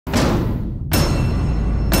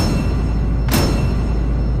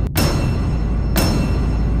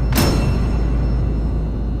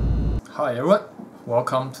Hi everyone,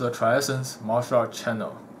 welcome to the TriEssence martial art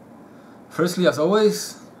channel. Firstly, as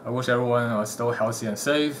always, I wish everyone is still healthy and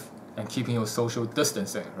safe and keeping your social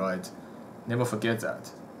distancing, right? Never forget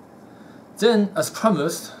that. Then, as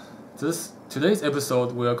promised, today's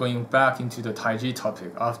episode we are going back into the Taichi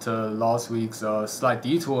topic after last week's slight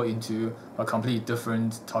detour into a completely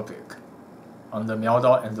different topic on the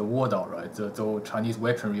Miaodao and the Wodao, right? The Chinese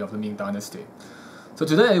weaponry of the Ming Dynasty. So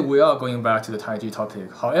today we are going back to the Taichi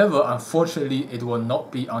topic. However, unfortunately, it will not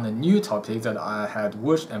be on a new topic that I had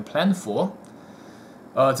wished and planned for.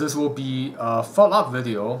 This will be a follow-up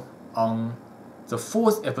video on the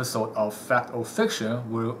fourth episode of Fact or Fiction,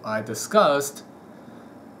 where I discussed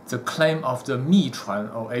the claim of the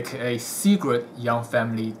Michuan, or aka secret Yang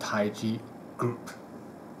family Taichi group.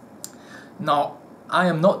 Now, I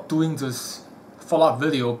am not doing this follow-up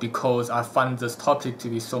video because I find this topic to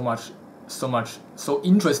be so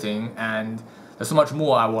interesting, and there's so much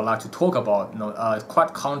more I would like to talk about.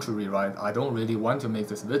 Quite contrary, right? I don't really want to make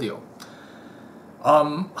this video.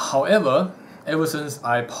 However, ever since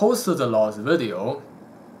I posted the last video,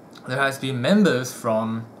 there has been members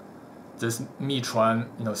from this Michuan,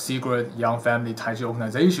 secret Yang family Taichi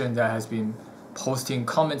organization that has been posting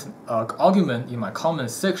argument in my comment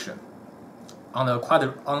section on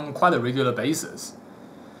quite a regular basis.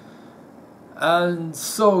 And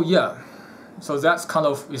so that's kind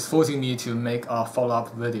of is forcing me to make a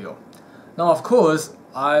follow-up video. Now, of course,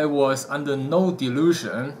 I was under no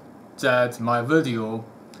delusion that my video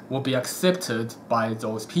will be accepted by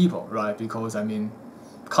those people, right? Because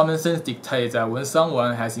common sense dictates that when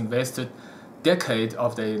someone has invested decades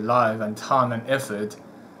of their life and time and effort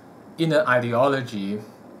in an ideology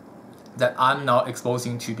that I'm now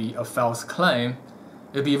exposing to be a false claim,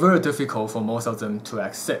 it'd be very difficult for most of them to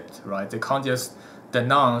accept, right? They can't just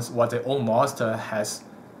denounce what their own master has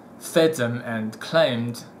fed them and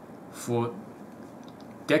claimed for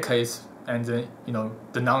decades, and then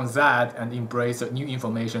denounce that and embrace the new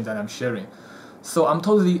information that I'm sharing. So I'm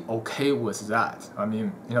totally okay with that.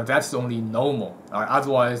 That's only normal.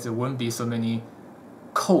 Otherwise, there wouldn't be so many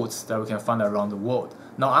cults that we can find around the world.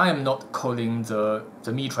 Now, I am not calling the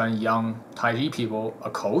Michuan Yang Taichi people a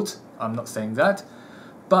cult. I'm not saying that.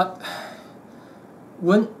 But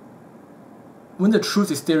when the truth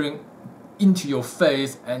is staring into your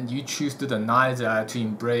face and you choose to deny that, to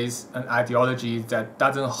embrace an ideology that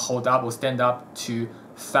doesn't hold up or stand up to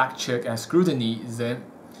fact check and scrutiny, then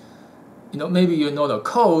maybe you're not a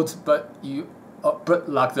cult, but you are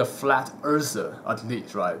like the flat earther, at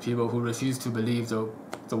least, right? People who refuse to believe the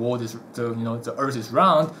world is the earth is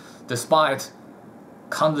round, despite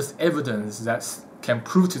countless evidence that can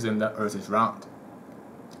prove to them that earth is round.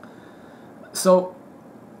 So,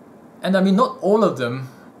 and not all of them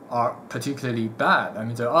are particularly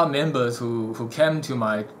bad. There are members who came to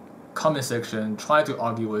my comment section, try to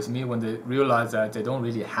argue with me when they realize that they don't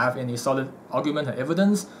really have any solid argument and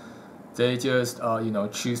evidence. They just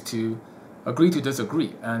choose to agree to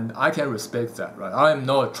disagree, and I can respect that, right? I am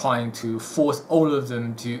not trying to force all of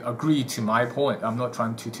them to agree to my point. I'm not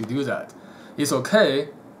trying to do that. It's okay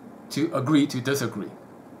to agree to disagree.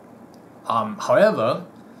 However,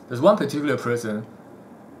 there's one particular person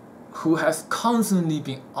who has constantly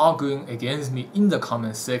been arguing against me in the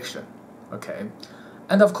comment section, okay?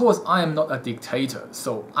 And of course, I am not a dictator,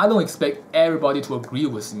 so I don't expect everybody to agree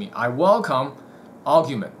with me. I welcome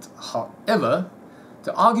argument. However,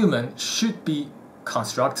 the argument should be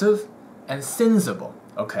constructive and sensible,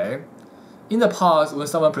 okay? In the past, when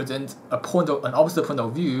someone presents an opposite point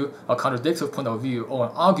of view, a contradictory point of view, or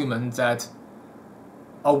an argument that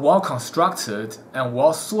are well constructed and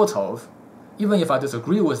well thought of, even if I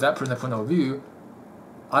disagree with that person's point of view,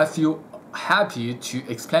 I feel happy to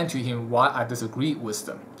explain to him why I disagree with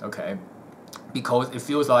them, okay? Because it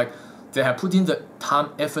feels like they have put in the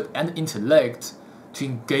time, effort, and intellect to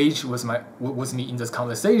engage with me in this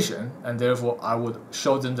conversation, and therefore I would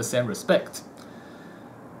show them the same respect.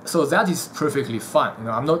 So that is perfectly fine.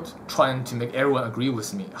 I'm not trying to make everyone agree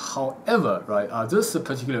with me. However, right, this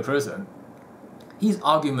particular person, his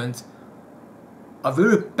arguments are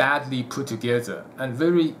very badly put together and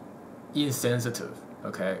very insensitive,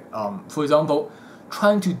 okay? For example,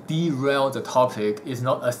 trying to derail the topic is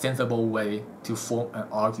not a sensible way to form an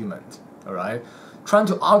argument, all right? Trying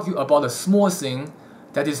to argue about a small thing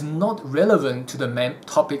that is not relevant to the main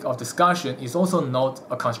topic of discussion is also not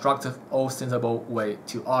a constructive or sensible way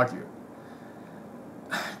to argue.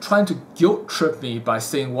 Trying to guilt trip me by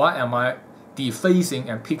saying why am I defacing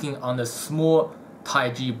and picking on the small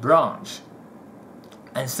Taichi branch,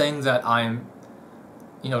 and saying that I'm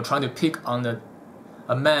trying to pick on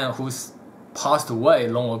a man who's passed away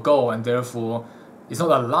long ago, and therefore is not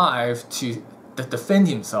alive to defend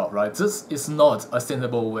himself, right? This is not a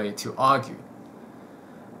sensible way to argue.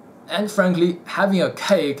 And frankly, having a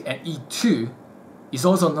cake and eat too is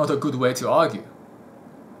also not a good way to argue.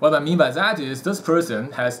 What I mean by that is this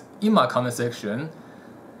person has, in my comment section,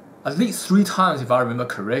 at least 3 times, if I remember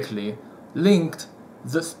correctly, linked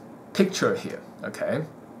this picture here, okay?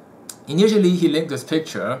 Initially, he linked this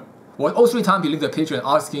picture, well, all 3 times he linked the picture and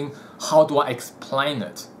asking, how do I explain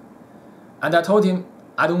it? And I told him,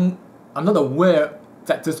 I'm not aware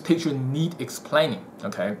that this picture need explaining,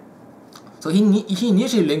 okay? So he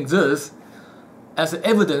initially linked this as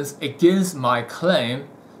evidence against my claim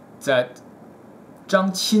that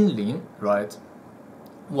Zhang Qinlin, right,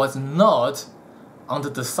 was not on the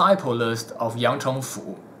disciple list of Yang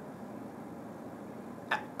Chengfu,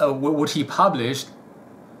 which he published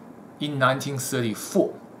in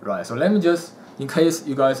 1934, right? So let me just, in case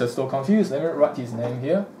you guys are still confused, let me write his name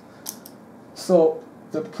here. So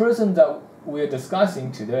the person that we're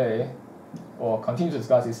discussing today, or continue to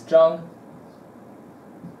discuss, is Zhang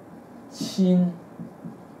Qinlin.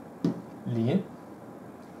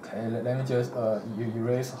 Okay, let me just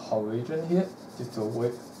erase Haoizhen here, just to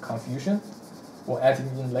avoid confusion. We'll add him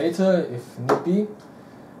in later if need be.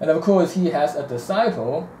 And of course, he has a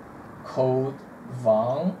disciple called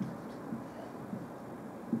Wang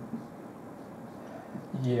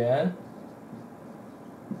Yan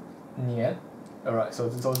Nian. Alright, so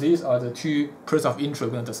these are the 2 persons of interest we're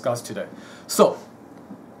going to discuss today. So,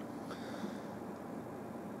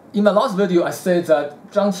 in my last video, I said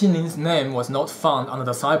that Zhang Qinlin's name was not found on the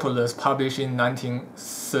disciple list published in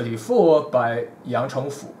 1934 by Yang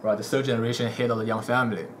Chengfu, right, the 3rd generation head of the Yang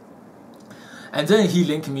family. And then he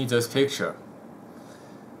linked me this picture,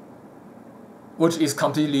 which is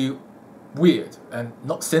completely weird and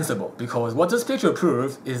not sensible, because what this picture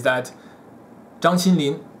proves is that Zhang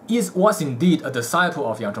Qinlin was indeed a disciple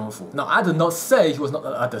of Yang Chengfu. Now, I did not say he was not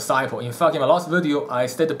a disciple. In fact, in my last video, I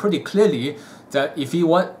stated pretty clearly that if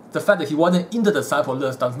the fact that he wasn't in the disciple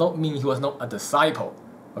list does not mean he was not a disciple.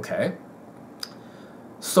 Okay?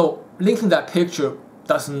 So, linking that picture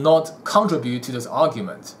does not contribute to this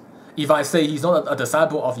argument. If I say he's not a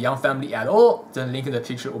disciple of Yang family at all, then linking the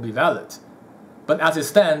picture will be valid. But as it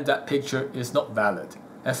stands, that picture is not valid.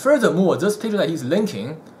 And furthermore, this picture that he's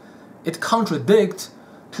linking, it contradicts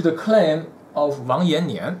to the claim of Wang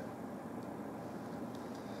Yannian.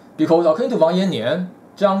 Because according to Wang Yannian,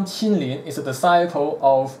 Zhang Qinlin is a disciple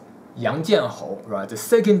of Yang Jianhou, right, the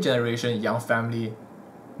 2nd generation Yang family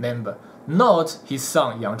member, not his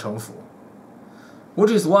son Yang Chengfu.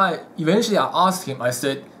 Which is why eventually I asked him, I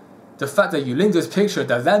said, the fact that you link this picture,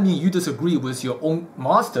 does that mean you disagree with your own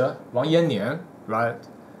master, Wang Yannian, right?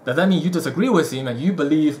 Does that mean you disagree with him and you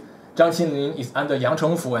believe Zhang Qinlin is under Yang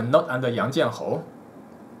Chengfu and not under Yang Jianhou?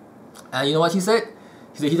 And you know what he said?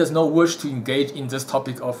 He said he does not wish to engage in this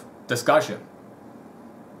topic of discussion.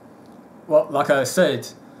 Well, like I said,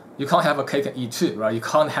 you can't have a cake and eat too, right? You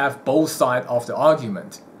can't have both sides of the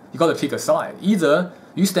argument. You got to pick a side. Either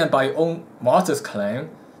you stand by your own master's claim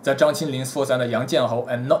that Zhang Qinlin falls under Yang Jianhou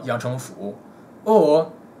and not Yang Chengfu,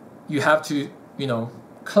 or you have to,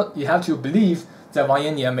 you have to believe that Wang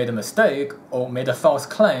Yannian made a mistake or made a false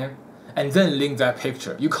claim, and then link that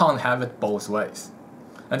picture. You can't have it both ways.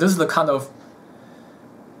 And this is the kind of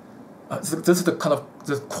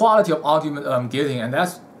the quality of argument that I'm getting, and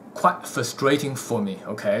that's quite frustrating for me.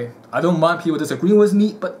 Okay, I don't mind people disagreeing with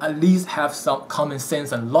me, but at least have some common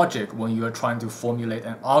sense and logic when you are trying to formulate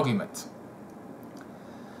an argument.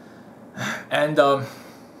 And well,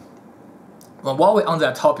 while we're on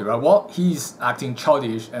that topic, right, while he's acting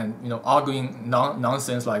childish and arguing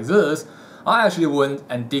nonsense like this, I actually went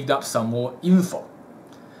and digged up some more info.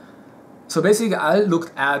 So basically, I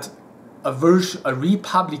looked at a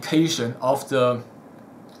republication of the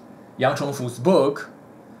Yang Chengfu's book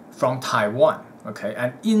from Taiwan. Okay,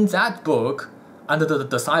 and in that book, under the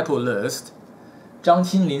disciple list, Zhang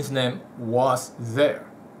Qinlin's name was there,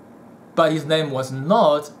 but his name was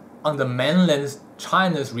not on the mainland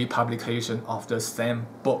China's republication of the same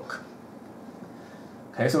book.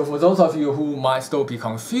 Okay, so for those of you who might still be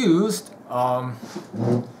confused,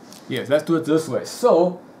 yes, let's do it this way.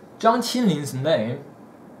 So, Zhang Qinlin's name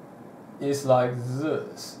is like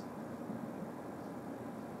this.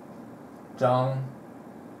 Zhang,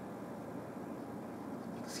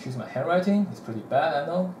 excuse my handwriting, it's pretty bad, I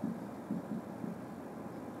know.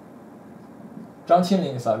 Zhang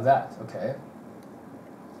Qinlin is like that, okay?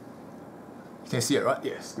 You can see it, right?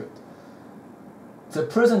 Yes, good. The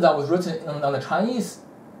person that was written on the Chinese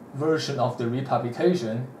version of the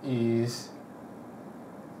republication is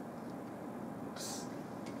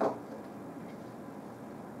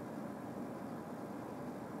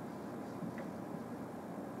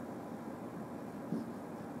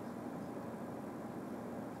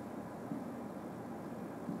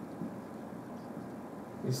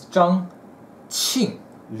is Zhang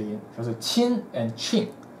Qinglin. So Qin and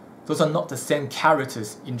Qing, those are not the same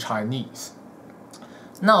characters in Chinese.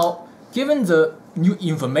 Now, given the new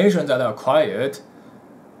information that I acquired,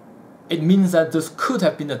 it means that this could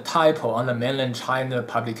have been a typo on the mainland China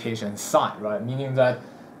publication site, right? Meaning that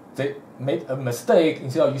they made a mistake.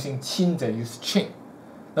 Instead of using Qin, they used Qing.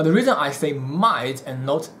 Now, the reason I say might and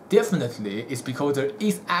not definitely is because there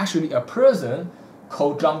is actually a person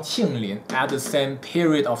called Zhang Qinglin at the same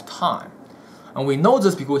period of time. And we know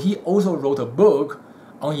this because he also wrote a book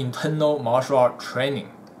on internal martial art training.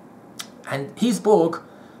 And his book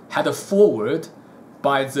had a foreword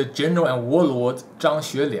by the general and warlord Zhang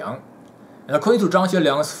Xueliang. And according to Zhang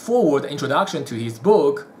Xueliang's foreword introduction to his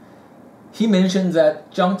book, he mentioned that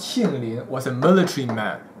Zhang Qinglin was a military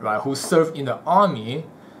man, right, who served in the army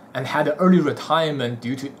and had an early retirement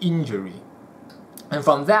due to injury. And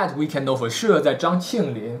from that, we can know for sure that Zhang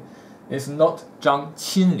Qinglin is not Zhang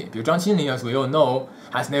Qinlin, because Zhang Qinlin, as we all know,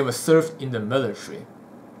 has never served in the military.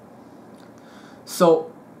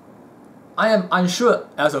 So, I am unsure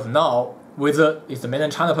as of now whether it's the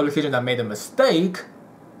mainland China publication that made a mistake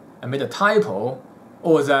and made a typo,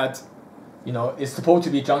 or that, it's supposed to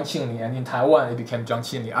be Zhang Qinlin, and in Taiwan it became Zhang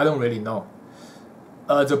Qinlin. I don't really know.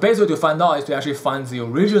 The best way to find out is to actually find the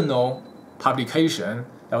original publication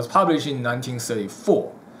that was published in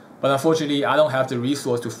 1934. But unfortunately, I don't have the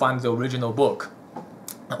resource to find the original book.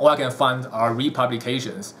 All I can find are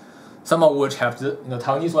republications, some of which have the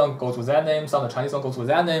Taiwanese one goes with that name, some of the Chinese one goes with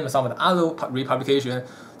that name, and some of the other republications,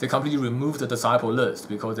 they completely removed the disciple list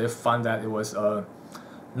because they found that it was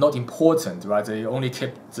not important, right? They only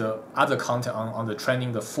kept the other content on the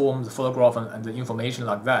training, the form, the photograph, and the information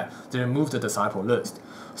like that. They removed the disciple list.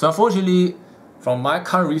 So unfortunately, from my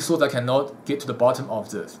current resource, I cannot get to the bottom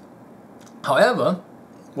of this. However,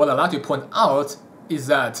 what I'd like to point out is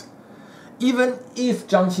that even if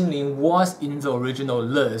Zhang Qinlin was in the original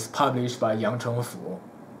list published by Yang Chengfu,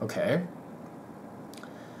 okay,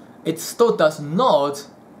 it still does not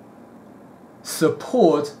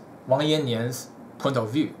support Wang Yannian's point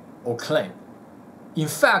of view or claim. In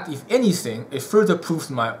fact, if anything, it further proves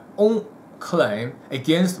my own claim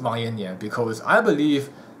against Wang Yannian, because I believe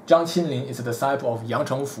Zhang Qinlin is a disciple of Yang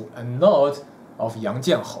Chengfu and not of Yang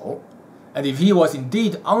Jianhou. And if he was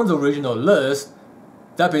indeed on the original list,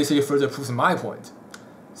 that basically further proves my point.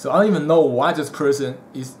 So I don't even know why this person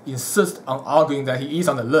insists on arguing that he is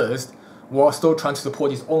on the list while still trying to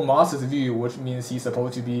support his own master's view, which means he's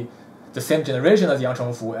supposed to be the same generation as Yang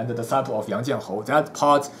Chengfu and the disciple of Yang Jianhou. That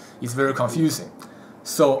part is very confusing.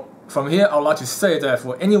 So from here, I would like to say that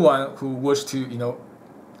for anyone who wishes to,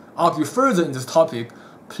 argue further in this topic,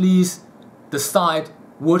 please decide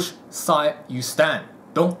which side you stand.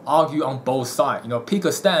 Don't argue on both sides. Pick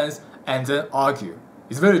a stance and then argue.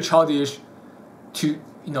 It's very childish to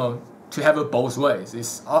have it both ways.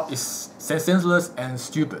 It's senseless and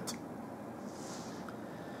stupid.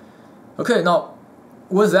 Okay, now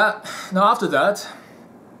after that,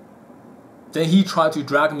 then he tried to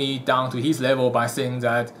drag me down to his level by saying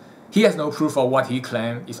that he has no proof of what he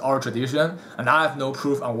claimed is our tradition, and I have no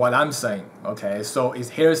proof on what I'm saying. Okay, so it's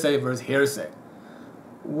hearsay versus hearsay.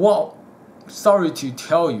 Well, sorry to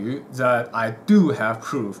tell you that I do have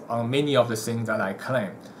proof on many of the things that I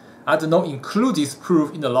claim. I did not include this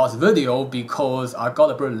proof in the last video because I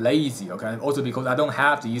got a bit lazy, okay, and also because I don't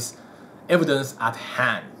have these evidence at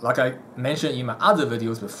hand. Like I mentioned in my other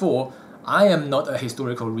videos before, I am not a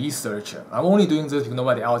historical researcher. I'm only doing this because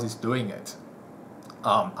nobody else is doing it.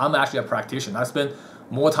 I'm actually a practitioner. I spend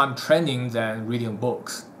more time training than reading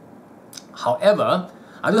books. However,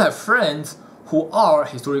 I do have friends who are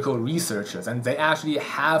historical researchers, and they actually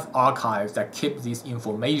have archives that keep this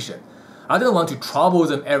information. I didn't want to trouble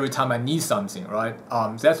them every time I need something, right?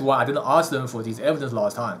 That's why I didn't ask them for this evidence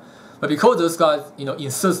last time. But because those guys,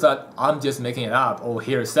 insist that I'm just making it up or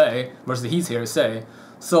hearsay versus his hearsay,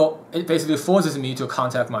 so it basically forces me to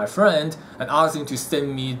contact my friend and ask him to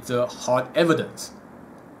send me the hard evidence.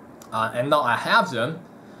 And now I have them,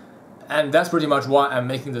 and that's pretty much why I'm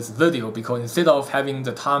making this video, because instead of having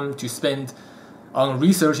the time to spend on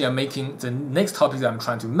researching and making the next topic that I'm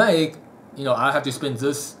trying to make, I have to spend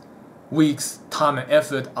this week's time and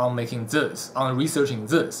effort on making this, on researching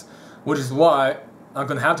this, which is why I'm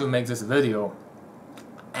gonna have to make this video.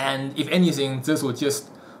 And if anything, this will just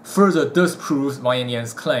further disprove Wang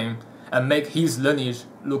Yannian's claim and make his lineage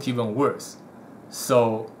look even worse.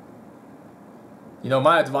 So,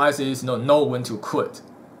 my advice is, know when to quit.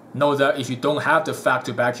 Know that if you don't have the fact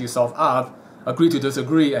to back yourself up, agree to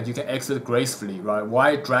disagree and you can exit gracefully, right?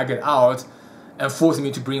 Why drag it out and force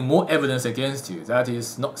me to bring more evidence against you? That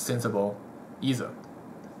is not sensible either.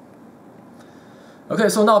 Okay,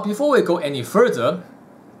 so now before we go any further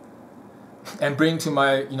and bring to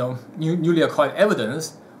my newly acquired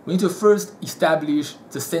evidence, we need to first establish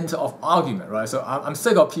the center of argument, right? So I'm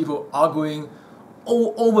sick of people arguing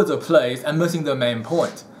all over the place and missing the main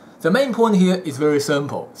point. The main point here is very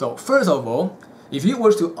simple. So first of all, if you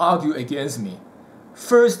wish to argue against me,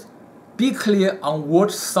 first be clear on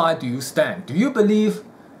which side do you stand. Do you believe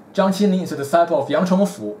Zhang Qinling is a disciple of Yang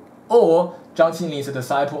Chengfu or Zhang Qinling is a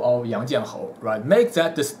disciple of Yang Jianhou, right? Make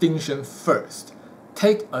that distinction first.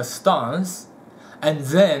 Take a stance and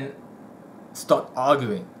then start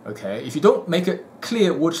arguing, okay? If you don't make it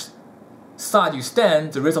clear which side you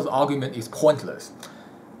stand, the rest of the argument is pointless.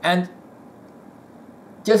 And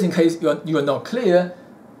just in case you are not clear,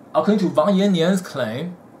 according to Wang Yannian's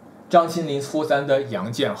claim, Zhang Qinling falls under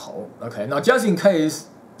Yang Jianhou. Okay, now just in case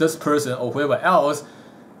this person or whoever else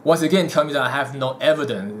once again tell me that I have no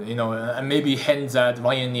evidence, and maybe hint that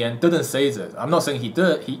Wang Yannian didn't say this. I'm not saying he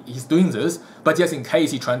did, he's doing this, but just in case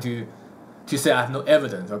he's trying to say I have no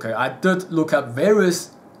evidence, okay? I did look up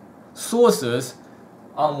various sources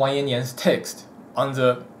on Wang Yannian's text on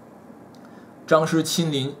the 张氏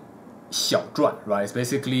亲临小传, right? It's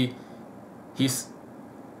basically his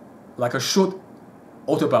like a short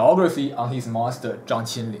autobiography on his master Zhang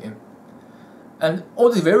Qinling. And all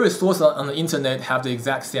the various sources on the internet have the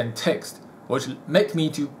exact same text, which lead me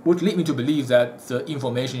to believe that the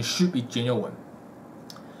information should be genuine.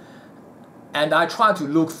 And I tried to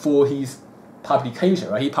look for his publication,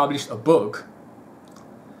 right? He published a book,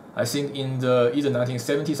 I think in the either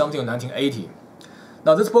 1970 something or 1980.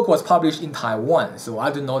 Now this book was published in Taiwan, so I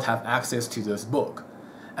do not have access to this book.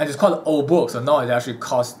 And it's quite an old book, so now it actually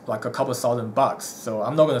costs like a couple $1,000. So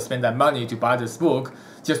I'm not going to spend that money to buy this book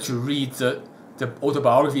just to read the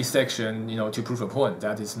autobiography section, to prove a point.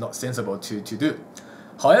 That is not sensible to do.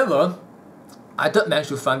 However, I did manage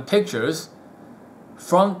to find pictures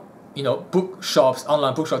from bookshops,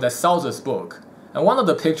 online bookshops that sell this book. And one of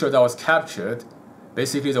the pictures that was captured,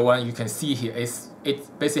 basically the one you can see here, it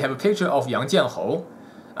basically have a picture of Yang Jianhou.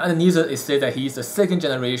 Underneath it says that he is the second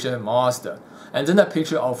generation master. And then a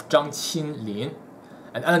picture of Zhang Qinling.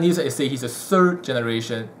 And underneath it says he's a third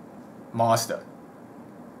generation master.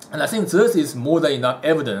 And I think this is more than enough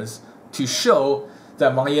evidence to show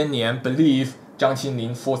that Wang Yannian believed Zhang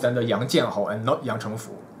Qinling falls under Yang Jianhou and not Yang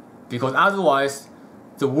Chengfu. Because otherwise,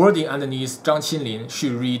 the wording underneath Zhang Qinling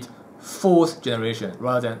should read fourth generation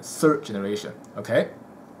rather than third generation, okay?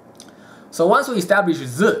 So once we establish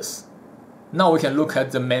this, now we can look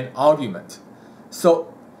at the main argument.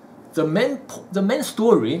 So the main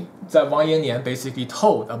story that Wang Yannian basically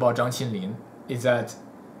told about Zhang Qinling is that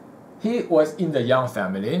he was in the Yang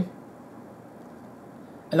family,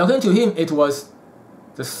 and according to him, it was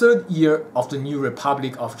the third year of the new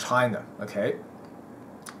Republic of China, okay,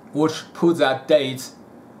 which put that date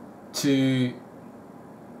to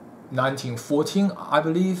 1914, I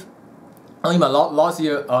believe. In my last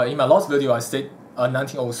video, I said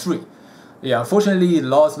 1903. Yeah, unfortunately,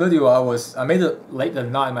 last video I made it late at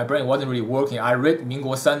night. My brain wasn't really working. I read 民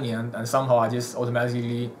国3年, and somehow I just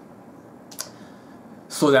automatically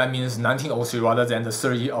so that means 1903 rather than the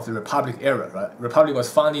third year of the Republic era, right? Republic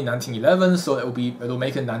was founded in 1911, so it will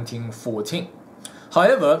make it 1914.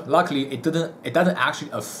 However, luckily it doesn't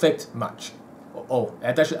actually affect much.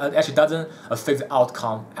 It actually doesn't affect the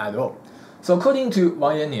outcome at all. So according to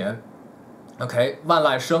Wang Yannian, okay, Wan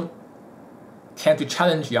Laisheng came to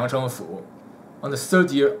challenge Yang Chengfu on the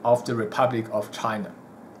third year of the Republic of China.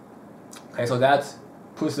 Okay, so that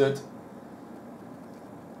puts it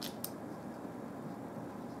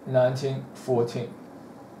 1914.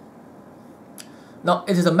 Now,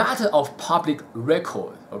 it is a matter of public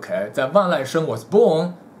record, okay, that Wan Laisheng was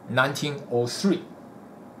born 1903.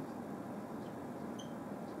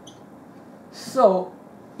 So,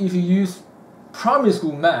 if you use primary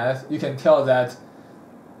school math, you can tell that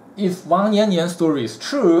if Wang Yannian's story is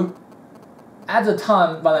true, at the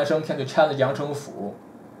time Wan Laisheng came to challenge Yang Chengfu,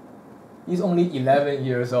 he's only 11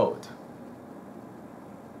 years old.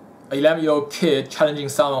 An 11-year-old kid challenging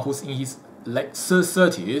someone who's in his late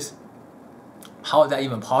 30s, how is that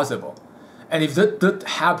even possible? And if that did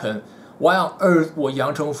happen, why on earth would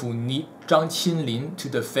Yang Chengfu need Zhang Qinling to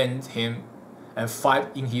defend him and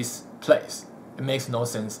fight in his place? It makes no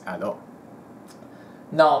sense at all.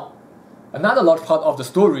 Now, another large part of the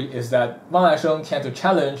story is that Wan Laisheng came to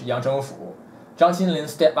challenge Yang Chengfu. Zhang Qinling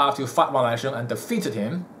stepped up to fight Wan Laisheng and defeated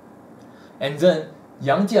him. And then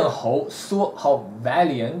Yang Jianhou saw how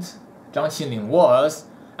valiant Zhang Qinling was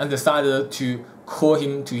and decided to call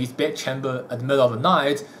him to his bedchamber at the middle of the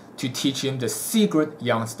night to teach him the secret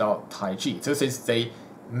Yang style Taichi. This is the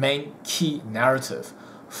main key narrative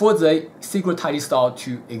for the secret Taichi style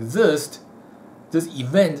to exist, this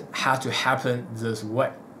event has to happen this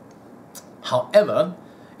way. However,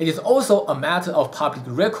 it is also a matter of public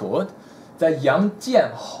record that Yang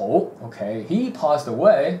Jianhou, okay, he passed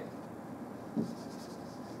away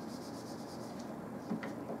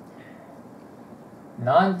in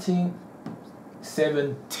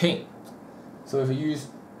 1917. So if we use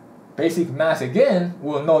basic math again,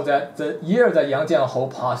 we'll know that the year that Yang Jianhou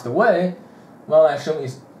passed away, Wang Laisheng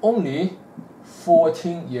is only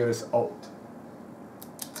 14 years old.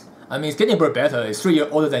 I mean, it's getting a bit better. It's 3 years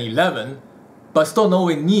older than 11, but still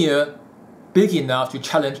nowhere near big enough to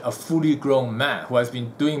challenge a fully grown man who has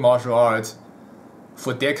been doing martial arts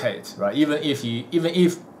for decades, right? Even if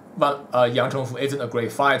Yang Chengfu isn't a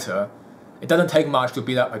great fighter, it doesn't take much to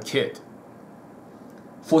beat up a kid.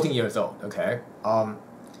 14 years old, okay?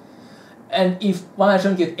 And if Wang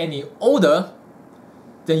Laisheng gets any older,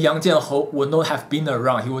 then Yang Jianhou would not have been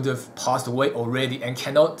around. He would have passed away already and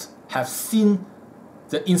cannot have seen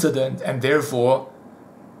the incident, and therefore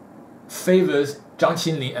favors Zhang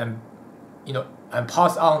Qinling and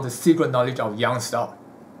pass on the secret knowledge of Yang style.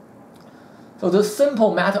 So the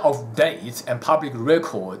simple matter of dates and public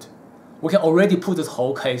record, we can already put this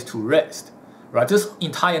whole case to rest, right? This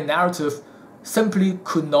entire narrative simply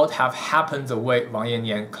could not have happened the way Wang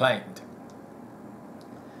Yanyan claimed.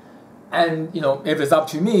 And if it's up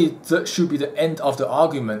to me, that should be the end of the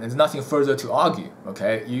argument. There's nothing further to argue.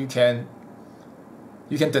 Okay, you can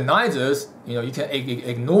deny this, you can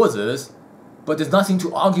ignore this, but there's nothing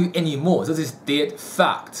to argue anymore. This is dead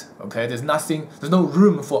fact. Okay, there's no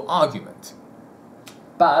room for argument.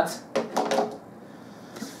 But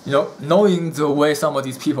knowing the way some of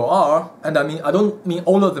these people are, and I don't mean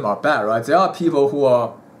all of them are bad, right? There are people who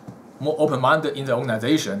are more open-minded in the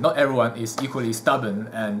organization. Not everyone is equally stubborn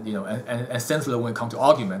and and senseless when it comes to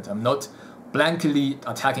argument. I'm not blankly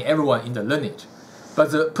attacking everyone in the lineage, but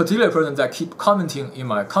the particular person that keep commenting in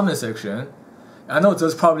my comment section, I know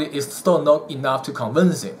this probably is still not enough to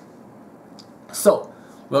convince him. So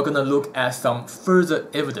we're gonna look at some further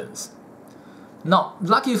evidence. Now,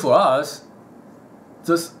 lucky for us,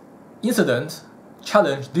 this incident,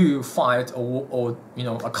 challenge, duel, fight, or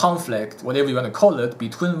a conflict, whatever you want to call it,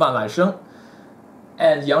 between Wang Laisheng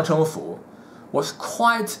and Yang Chengfu was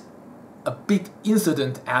quite a big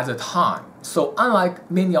incident at the time. So unlike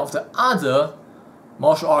many of the other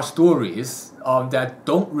martial arts stories that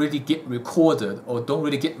don't really get recorded or don't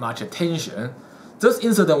really get much attention, this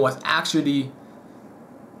incident was actually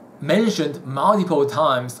mentioned multiple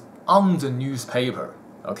times on the newspaper,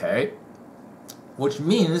 okay? Which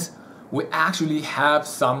means we actually have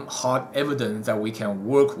some hard evidence that we can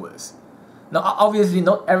work with. Now, obviously,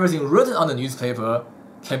 not everything written on the newspaper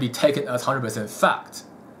can be taken as 100% fact,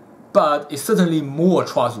 but it's certainly more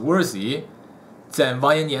trustworthy than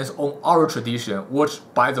Wang Yanyan's own oral tradition, which,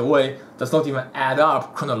 by the way, does not even add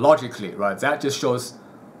up chronologically, right? That just shows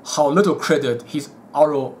how little credit his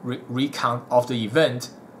oral recount of the event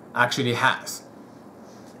actually has.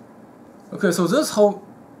 Okay, so this whole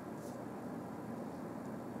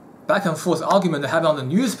back and forth argument that happened on the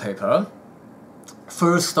newspaper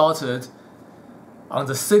first started on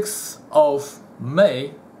the 6th of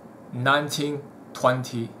May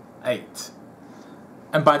 1928.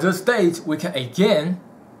 And by this date, we can again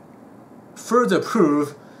further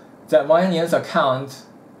prove that Wang Yanyan's account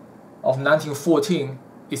of 1914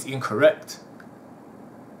 is incorrect.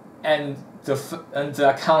 And the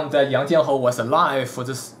account that Yang Jianhou was alive for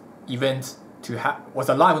this event was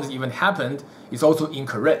alive when this event happened is also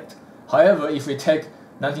incorrect. However, if we take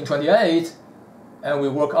 1928 and we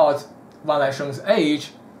work out Wang Laisheng's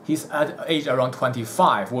age, he's at age around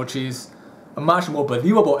 25, which is a much more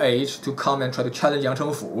believable age to come and try to challenge Yang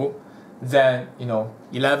Chengfu than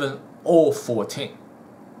 11 or 14.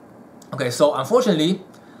 Okay, so unfortunately,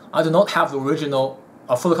 I do not have a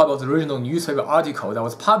photocopy of the original newspaper article that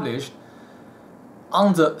was published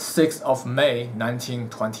on the 6th of May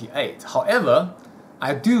 1928. However,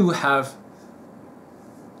 I do have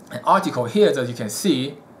an article here that you can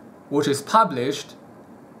see, which is published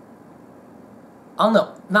on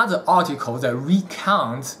another article that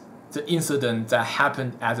recounts the incident that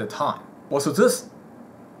happened at the time. Well, so this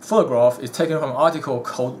photograph is taken from an article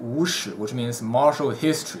called Wu Shi, which means martial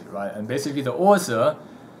history, right? And basically the author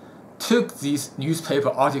took these newspaper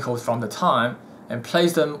articles from the time and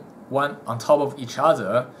placed them one on top of each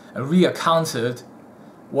other and recounted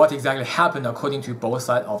what exactly happened according to both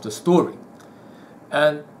sides of the story.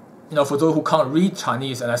 And for those who can't read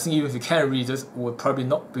Chinese, and I think even if you can read, this would probably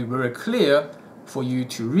not be very clear for you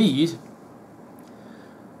to read.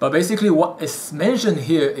 But basically what is mentioned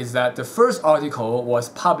here is that the first article was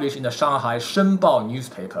published in the Shanghai Shenbao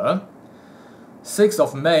newspaper, 6th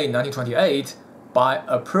of May 1928, by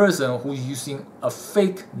a person who's using a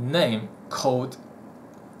fake name called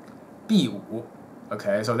Biwu.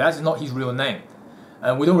 Okay, so that's not his real name.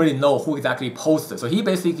 And we don't really know who exactly posted. So he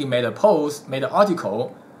basically made an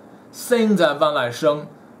article, saying that Wang Laisheng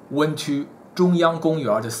went to Zhongyang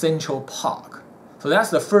Gongyuan, the Central Park. So that's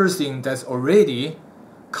the first thing that's already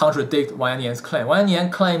contradict Wang Yannian's claim. Wang Yannian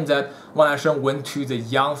claimed that Wang Laisheng went to the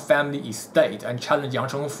Yang family estate and challenged Yang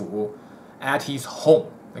Chengfu at his home.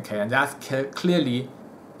 Okay, and that's clearly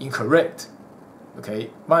incorrect. Okay,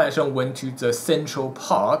 Wang Laisheng went to the Central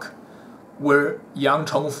Park, where Yang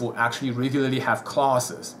Chengfu actually regularly have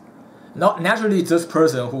classes. Now, naturally, this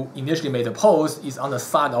person who initially made the post is on the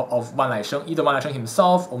side of Wang Laisheng, either Wang Laisheng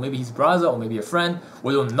himself, or maybe his brother, or maybe a friend.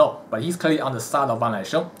 We don't know, but he's clearly on the side of Wang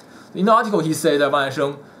Laisheng. In the article, he said that Wang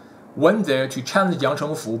Laisheng went there to challenge Yang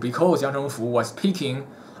Chengfu because Yang Chengfu was picking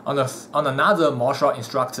on another martial art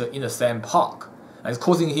instructor in the same park, and it's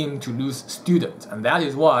causing him to lose students. And that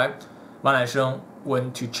is why Wang Laisheng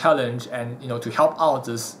went to challenge and to help out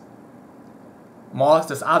this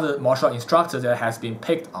other martial art instructor that has been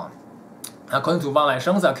picked on. According to Wang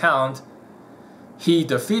Laisheng's account, he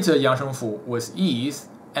defeated Yang Chengfu with ease,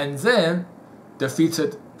 and then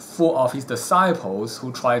defeated 4 of his disciples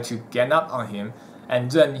who tried to get up on him,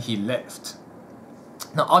 and then he left.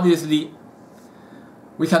 Now, obviously,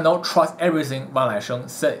 we cannot trust everything Wang Laisheng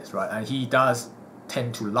says, right? And he does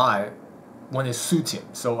tend to lie when it suits him.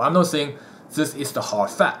 So I'm not saying this is the hard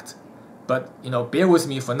fact, but bear with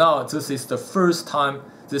me for now. This is the first time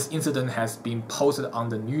this incident has been posted on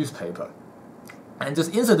the newspaper, and this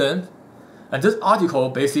incident and this article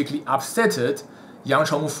basically upsetted Yang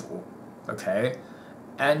Chengfu. Okay.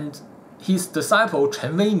 And his disciple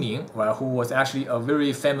Chen Weiming, right, who was actually a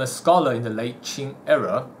very famous scholar in the late Qing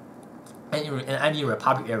era and in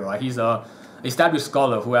Republic era, right? He's an established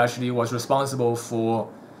scholar who actually was responsible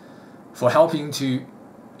for helping to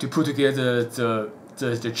put together the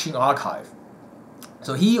Qing archive.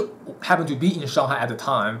 So he happened to be in Shanghai at the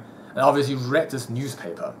time, and obviously read this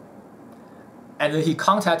newspaper. And then he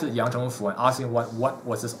contacted Yang Chengfu and asked him what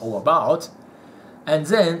was this all about. And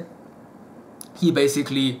then he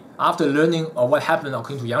basically, after learning of what happened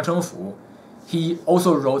according to Yang Chengfu, he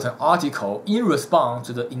also wrote an article in response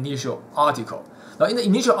to the initial article. Now, in the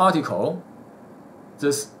initial article,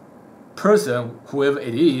 this person, whoever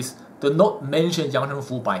it is, did not mention Yang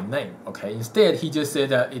Chengfu by name. Okay, instead he just said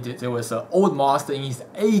that there was an old master in his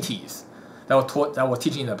 80s that was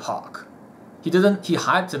teaching in the park. He hid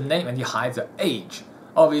the name and he hid the age.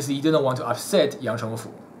 Obviously, he didn't want to upset Yang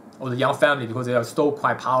Chengfu or the Yang family because they are still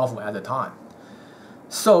quite powerful at the time.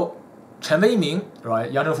 So Chen Weiming,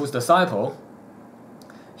 right, Yang Chengfu's disciple,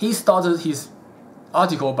 he started his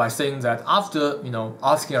article by saying that after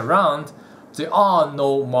asking around, there are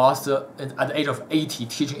no master at the age of 80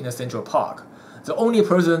 teaching in the Central Park. The only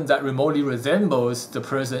person that remotely resembles the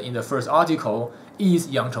person in the first article is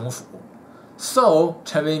Yang Chengfu. So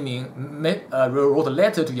Chen Weiming wrote a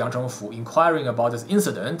letter to Yang Chengfu inquiring about this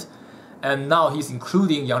incident, and now he's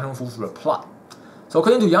including Yang Chengfu's reply. So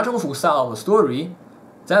according to Yang Chengfu's side of the story,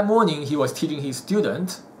 that morning he was teaching his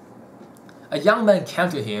student. A young man came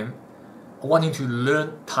to him wanting to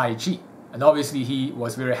learn Taichi, and obviously he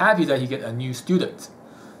was very happy that he get a new student.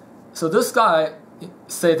 So this guy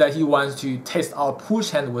said that he wants to test out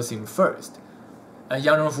push hand with him first, and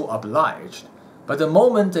Yang Chengfu obliged. But the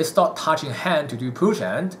moment they start touching hand to do push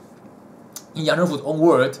hand, in Yang Chengfu's own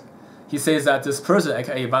word, he says that this person,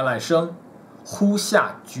 aka Wang Laisheng, 呼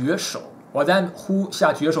下绝手. What that 呼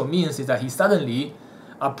下绝手means is that he suddenly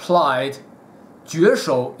applied. 绝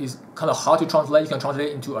手 is kind of hard to translate. You can translate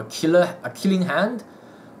it into a killing hand,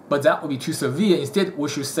 but that would be too severe. Instead, we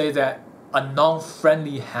should say that a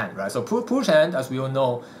non-friendly hand, right? So push hand, as we all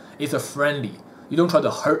know, is a friendly. You don't try to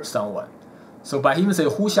hurt someone. So by him saying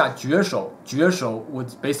呼下绝手, 绝手 would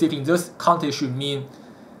basically in this context should mean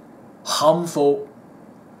harmful.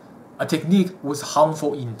 A technique with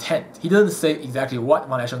harmful intent. He doesn't say exactly what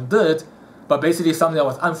Wang Laisheng did, but basically something that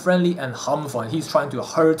was unfriendly and harmful, and he's trying to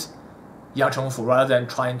hurt Yang Chengfu rather than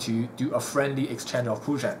trying to do a friendly exchange of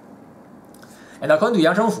push hand. And according to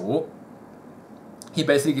Yang Chengfu, he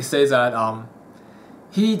basically says that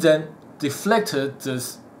he then deflected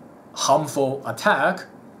this harmful attack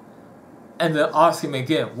and then asked him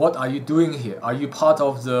again, what are you doing here? Are you part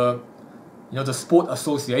of the the sport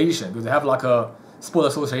association? Because they have like a sport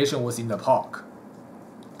association within the park.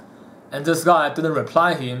 And this guy didn't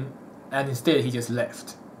reply him, and instead he just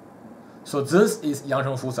left. So this is Yang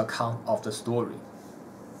Chengfu's account of the story.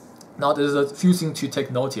 Now there's a few things to take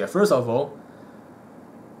note here. First of all,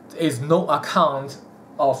 there is no account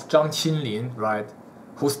of Zhang Qinlin, right,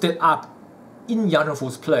 who stepped up in Yang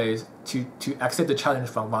Zhengfu's place to accept the challenge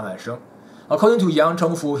from Wang Laisheng. According to Yang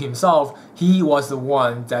Zhengfu himself, he was the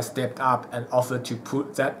one that stepped up and offered to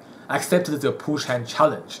accepted the push hand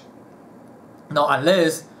challenge. Now,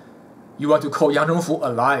 unless you want to call Yang Zhengfu a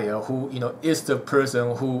liar, who is the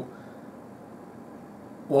person who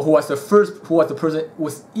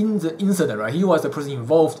was in the incident, right? He was the person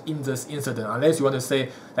involved in this incident. Unless you want to say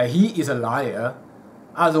that he is a liar,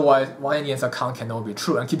 otherwise Wang Yannian's account cannot be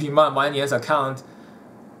true. And keep in mind, Wang Yannian's account,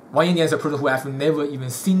 Wang Yannian is a person who has never even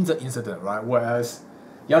seen the incident, right? Whereas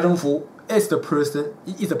Yang Zhengfu is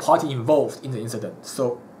the party involved in the incident.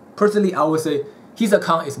 So personally, I would say his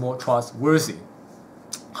account is more trustworthy.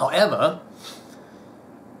 However,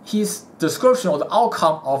 his description of the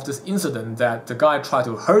outcome of this incident, that the guy tried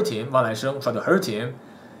to hurt him, Wang Laisheng tried to hurt him,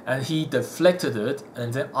 and he deflected it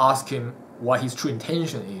and then asked him what his true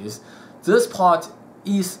intention is, this part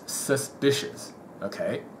is suspicious,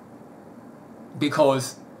 okay?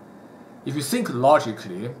 Because if you think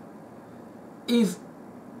logically, if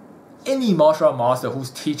any martial art master who's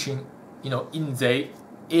teaching, in the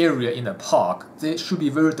area in the park, they should be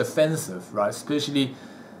very defensive, right? Especially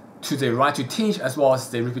to their right to teach as well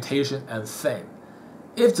as their reputation and fame.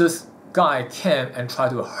 If this guy came and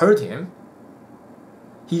tried to hurt him,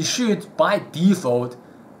 he should by default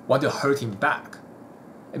want to hurt him back.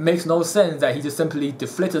 It makes no sense that he just simply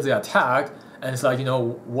deflected the attack and it's like,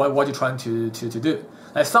 what are you trying to do?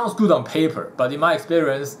 That sounds good on paper, but in my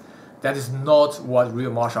experience, that is not what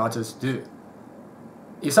real martial artists do.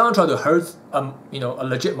 If someone tries to hurt a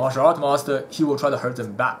legit martial art master, he will try to hurt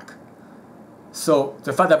them back. So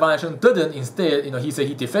the fact that Wang Laisheng didn't, instead, he said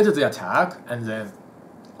he deflected the attack and then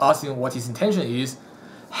asking what his intention is,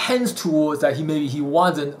 hence towards that he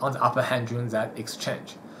wasn't on the upper hand during that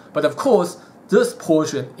exchange. But of course, this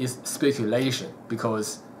portion is speculation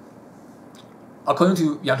because according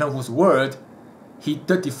to Yang Zhengfu's word, he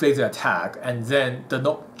did deflect the attack and then did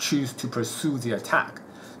not choose to pursue the attack.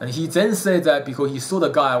 And he then said that because he saw the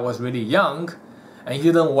guy was really young and he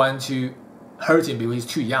didn't want to hurt him because he's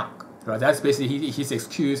too young. Right? That's basically his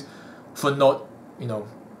excuse for not,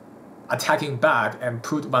 attacking back and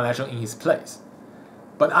put Wang Laisheng in his place.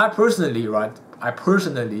 But I personally,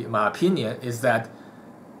 my opinion is that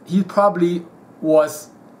he probably was,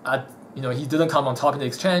 he didn't come on top in the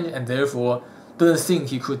exchange and therefore didn't think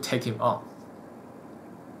he could take him on.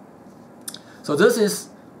 So this is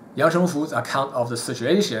Yang Zhengfu's account of the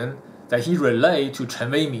situation that he relayed to Chen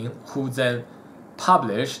Weiming, who then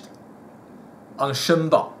published on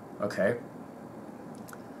Shenbao. Okay.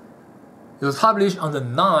 It was published on the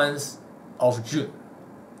 9th of June.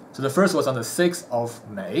 So the first was on the 6th of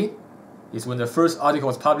May. Is when the first article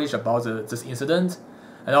was published about this incident.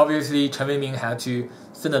 And obviously, Chen Weiming had to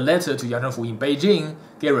send a letter to Yang Zhengfu in Beijing,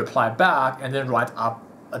 get a reply back, and then write up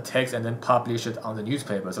a text and then publish it on the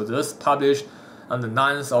newspaper. So this published on the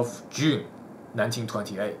 9th of June,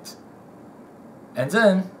 1928. And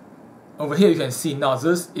then, over here you can see now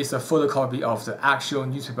this is a photocopy of the actual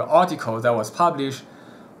newspaper article that was published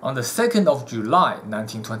on the 2nd of July,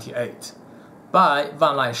 1928 by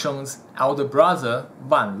Wang Laisheng's elder brother,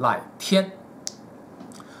 Wang Laitian.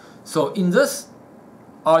 So in this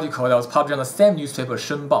article that was published on the same newspaper,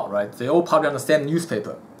 Shenbao, right? They all published on the same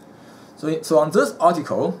newspaper. So on this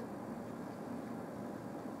article,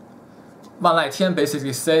 Wang Laitian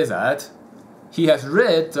basically says that he has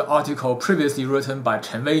read the article previously written by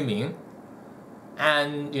Chen Weiming,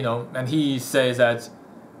 and and he says that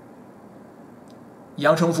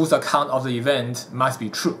Yang Zhengfu's account of the event must be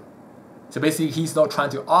true. So basically, he's not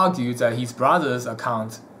trying to argue that his brother's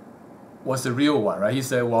account was the real one, right? He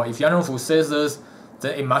said, well, if Yang Zhengfu says this,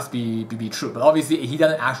 then it must be true. But obviously, he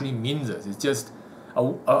doesn't actually mean this. It's just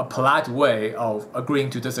a polite way of agreeing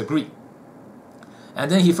to disagree.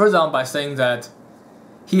 And then he further on by saying that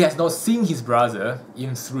he has not seen his brother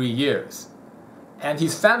in 3 years. And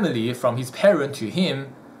his family, from his parent to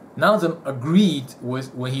him, none of them agreed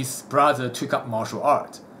with when his brother took up martial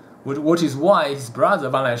art, which is why his brother,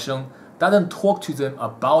 Wang Laisheng, doesn't talk to them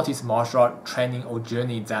about his martial art training or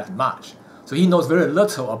journey that much. So he knows very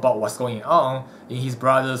little about what's going on in his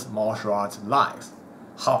brother's martial art life.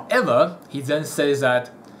 However, he then says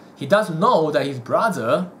that he does know that his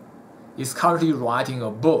brother is currently writing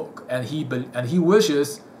a book, and he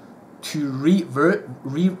wishes to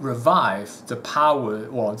revive the power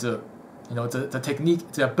or the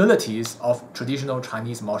technique, the abilities of traditional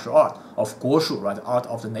Chinese martial art, of Guoshu, right, the art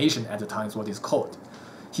of the nation at the time is what it's called.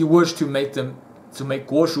 He wished to make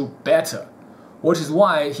Guoshu better, which is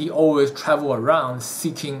why he always traveled around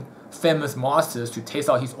seeking famous masters to test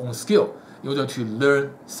out his own skill in order to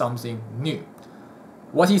learn something new.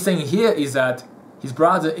 What he's saying here is that his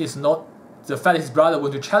brother is not, the fact that his brother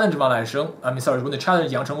went to challenge went to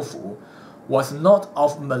challenge Yang Chengfu was not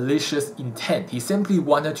of malicious intent. He simply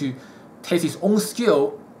wanted to test his own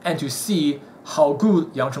skill and to see how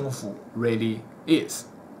good Yang Chengfu really is.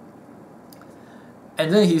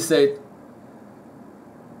 And then he said,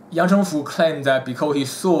 Yang Chengfu claimed that because he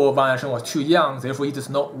saw Wang Laisheng was too young, therefore he does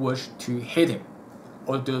not wish to hit him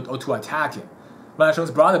or to attack him. Wang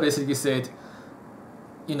Laisheng's brother basically said,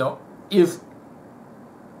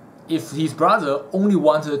 if his brother only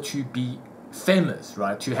wanted to be famous,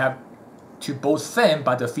 right, to boast fame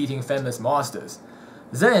by defeating famous masters,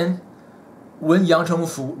 then when Yang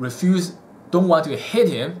Chengfu don't want to hit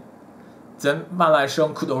him, then Wang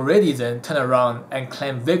Laisheng could already then turn around and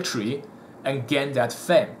claim victory and gain that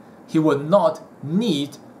fame. He would not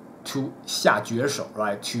need to 下绝手,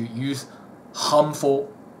 right, to use harmful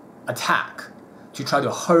attack to try to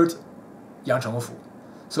hurt Yang Chengfu.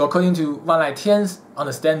 So according to Wang Laitian's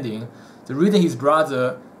understanding, the reason his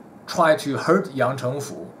brother tried to hurt Yang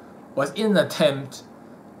Chengfu was in an attempt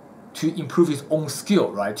to improve his own skill,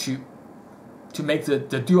 right, to make the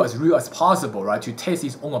duel as real as possible, right, to test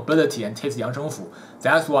his own ability and test Yang Chengfu.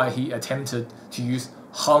 That's why he attempted to use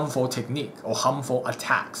harmful technique or harmful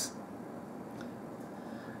attacks.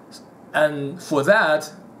 And for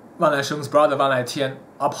that, Wang Laisheng's brother Wang Laitian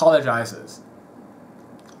apologizes.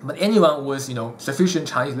 But anyone with sufficient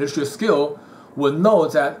Chinese literature skill will know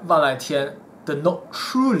that Wang Laitian did not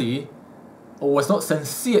truly or was not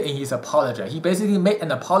sincere in his apology. He basically made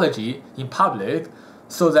an apology in public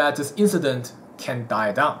so that this incident can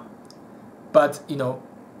die down. But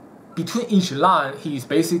between each line, he's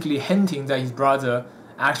basically hinting that his brother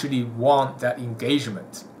actually won that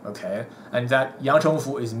engagement, okay, and that Yang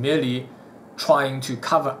Chengfu is merely trying to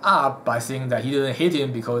cover up by saying that he didn't hit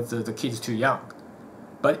him because the kid is too young.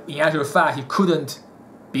 But in actual fact, he couldn't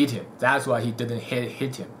beat him. That's why he didn't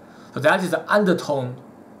hit him. So that is the undertone,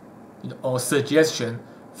 or suggestion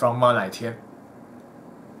from Wang Laitian.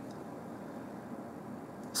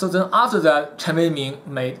 So then after that, Chen Weiming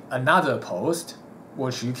made another post,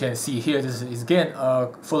 which you can see here. This is again a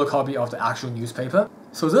photocopy of the actual newspaper.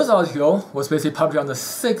 So this article was basically published on the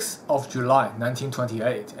 6th of July,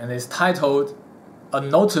 1928, and it's titled "A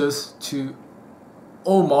Notice to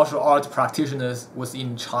All Martial Arts Practitioners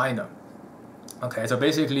Within China." Okay, so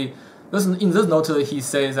basically, in this notice, he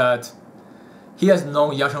says that he has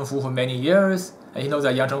known Yang Chengfu for many years, and he knows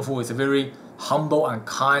that Yang Chengfu is a very humble and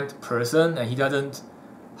kind person, and he doesn't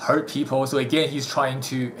hurt people. So again, he's trying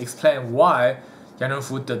to explain why Yang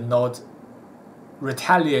Chengfu did not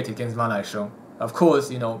retaliate against Wang Laisheng. Of course,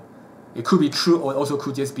 it could be true, or it also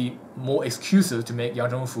could just be more excuses to make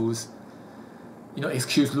Yang Chengfu's,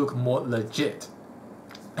 excuse look more legit.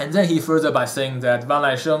 And then he further by saying that Wang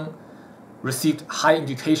Laisheng received high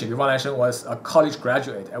education. Wang Laisheng was a college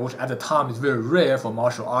graduate, which at the time is very rare for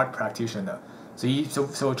martial art practitioner.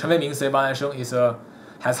 So Chen Weiming said Wang Laisheng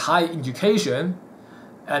has high education,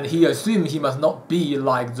 and he assumed he must not be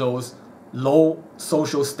like those low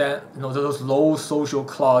social those low social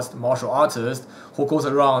class martial artists who goes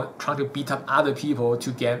around trying to beat up other people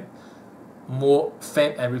to get more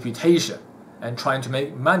fame and reputation and trying to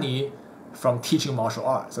make money from teaching martial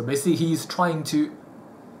arts. So basically, he's trying to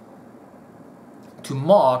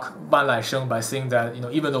mock Wang Laisheng by saying that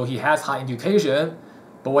even though he has high education,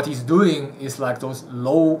 but what he's doing is like those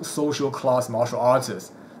low social class martial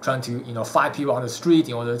artists trying to fight people on the street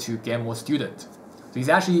in order to get more students. So he's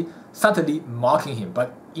actually subtly mocking him,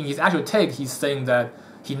 but in his actual take, he's saying that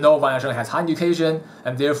he knows Wang Laisheng has high education,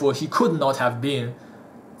 and therefore he could not have been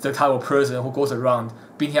the type of person who goes around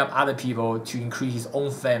beating up other people to increase his own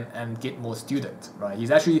fame and get more students. Right?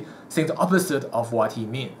 He's actually saying the opposite of what he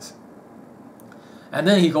means. And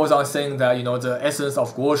then he goes on saying that the essence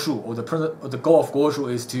of Guoshu, or the goal of Guoshu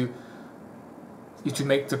is to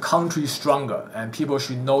make the country stronger, and people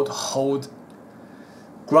should not hold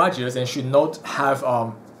grudges and should not have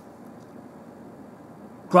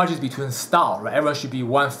grudges between style, right? Everyone should be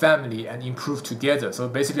one family and improve together. So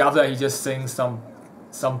basically, after that, he's just saying some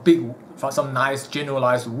nice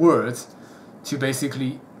generalized words to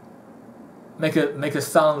basically make it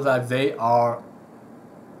sound like they are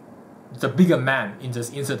the bigger man in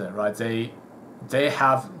this incident, right? They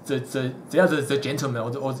are the gentleman,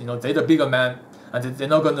 or they're the bigger man, and they're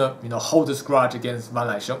not gonna hold this grudge against Wang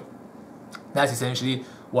Laisheng. That's essentially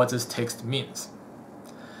what this text means.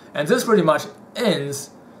 And this pretty much ends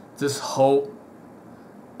this whole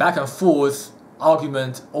back and forth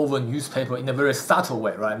argument over newspaper in a very subtle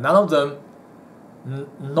way, right? None of them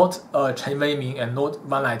not Chen Weiming and not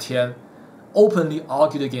Wang Laitian openly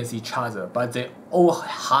argued against each other, but they will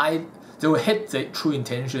hide their true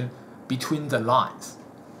intention between the lines.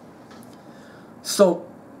 So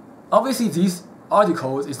obviously these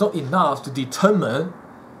articles is not enough to determine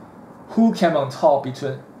who came on top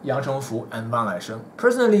between Yang Chengfu and Wang Laisheng.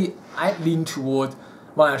 Personally, I lean toward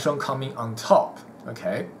Wang Laisheng coming on top,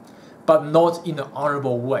 okay? But not in an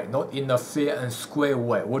honorable way, not in a fair and square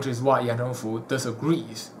way, which is why Yang Chengfu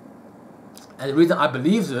disagrees. And the reason I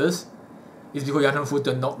believe this is because Yang Chengfu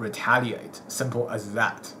did not retaliate, simple as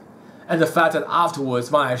that. And the fact that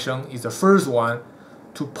afterwards Wang Laisheng is the first one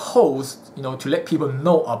to post, to let people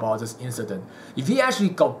know about this incident. If he actually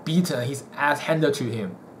got beaten and his ass handed to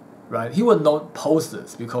him, right, he would not post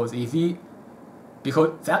this because that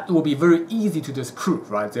will be very easy to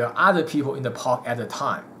disprove, right? There are other people in the park at the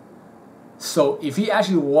time. So if he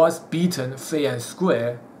actually was beaten fair and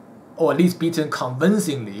square, or at least beaten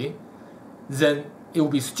convincingly, then it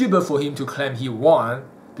would be stupid for him to claim he won,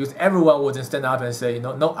 because everyone would then stand up and say,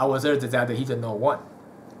 no, I was there that he did not win.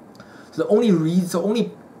 So the only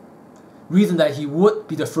reason that he would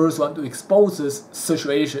be the first one to expose this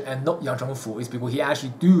situation and not Yang Chengfu is because he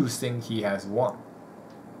actually do think he has won.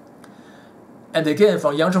 And again,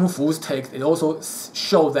 from Yang Chengfu's take, it also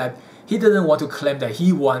showed that he didn't want to claim that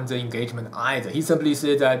he won the engagement either. He simply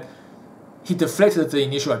said that he deflected the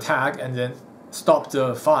initial attack and then stopped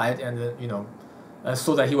the fight, and then and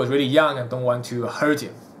saw that he was really young and don't want to hurt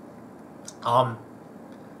him.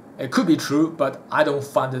 It could be true, but I don't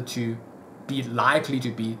find it to be likely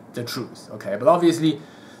to be the truth. Okay, but obviously,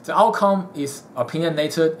 the outcome is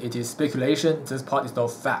opinionated. It is speculation. This part is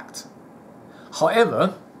not fact.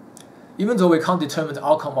 However, even though we can't determine the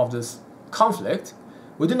outcome of this conflict,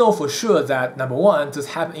 we do know for sure that number one, this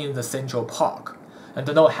happened in the Central Park, and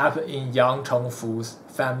did not happen in Yang Chengfu's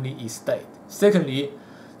family estate. Secondly,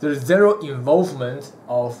 there is zero involvement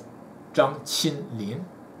of Zhang Qinlin.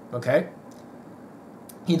 Okay,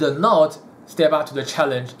 he did not step up to the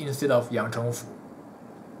challenge instead of Yang Chengfu.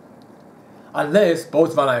 Unless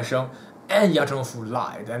both Wang Laisheng and Yang Chengfu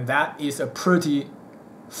lied, and that is a pretty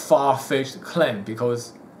far-fetched claim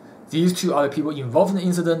because these two are the people involved in the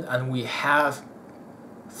incident, and we have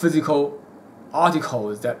physical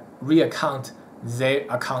articles that recount their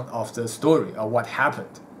account of the story of what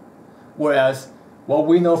happened. Whereas what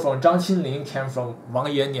we know from Zhang Qinlin came from Wang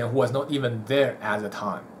Yannian, who was not even there at the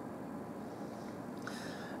time.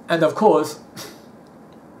 And of course,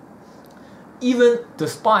 even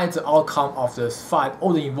despite the outcome of this fight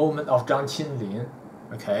or the involvement of Zhang Qinlin,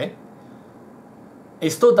 okay,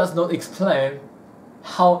 it still does not explain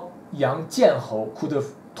how Yang Jianhou could have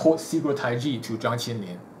taught secret Taichi to Zhang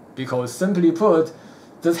Qinlin. Because simply put,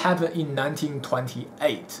 this happened in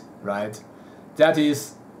 1928, right? That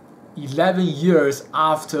is 11 years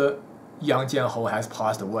after Yang Jianhou has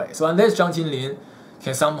passed away. So unless Zhang Qinlin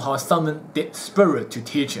can somehow summon dead spirit to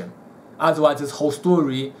teach him, otherwise this whole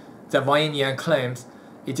story that Wang Yannian claims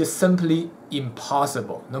is just simply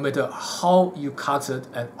impossible. No matter how you cut it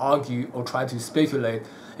and argue or try to speculate,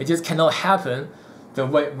 it just cannot happen the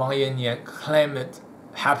way Wang Yannian claimed it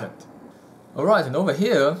happened. Alright, and over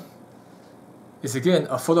here is again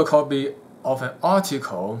a photocopy of an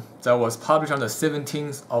article that was published on the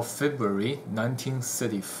 17th of February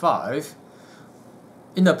 1935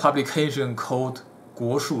 in a publication called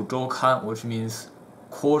国术周刊, which means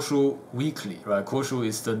国术 Weekly, right? 国术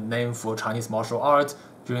is the name for Chinese martial arts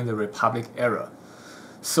during the Republic era.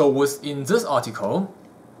 So within this article,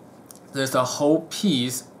 there's a whole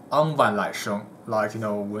piece on Wang Laisheng, like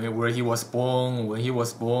where he was born, when he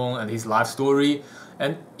was born, and his life story.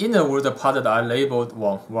 And in the word, the part that I labeled,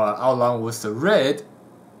 outline was the red.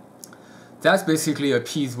 That's basically a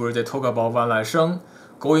piece where they talk about Wang Laisheng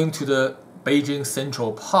going to the Beijing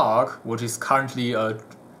Central Park, which is currently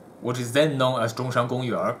which is then known as Zhongshan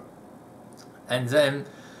Gongyuan, and then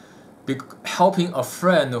helping a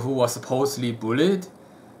friend who was supposedly bullied,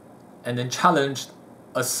 and then challenged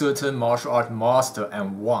a certain martial art master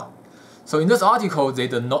and won. So in this article, they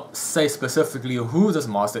did not say specifically who this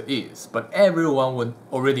master is, but everyone would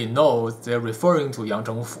already know they're referring to Yang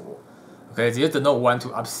Zhengfu. Okay, they did not want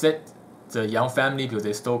to upset the Yang family because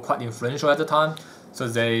they're still quite influential at the time, so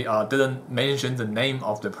they didn't mention the name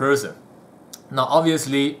of the person. Now,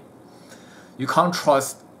 obviously, you can't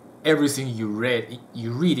trust everything you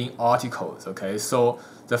read in articles. Okay, so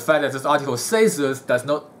the fact that this article says this does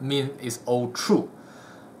not mean it's all true.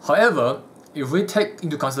 However, if we take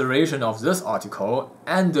into consideration of this article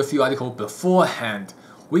and the few articles beforehand,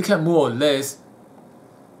 we can more or less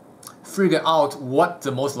figure out what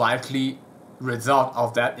the most likely result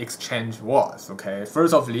of that exchange was. Okay,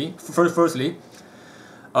 firstly,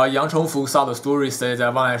 Yang Chengfu saw the story says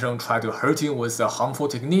that Wang Laisheng tried to hurt him with a harmful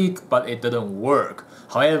technique, but it didn't work.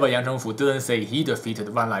 However, Yang Chengfu didn't say he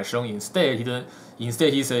defeated Wang Laisheng. Instead,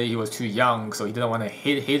 he said he was too young, so he didn't want to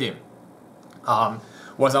hit him.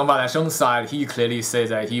 Whereas on Wang Laisheng's side, he clearly says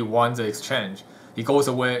that he won the exchange. He goes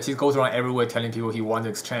around everywhere telling people he won the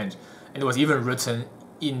exchange, and it was even written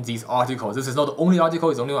in these articles. This is not the only article;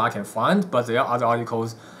 it's the only one I can find, but there are other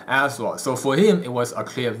articles as well. So for him, it was a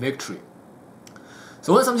clear victory.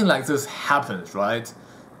 So when something like this happens, right,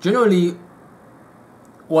 generally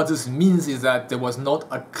what this means is that there was not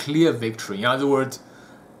a clear victory. In other words,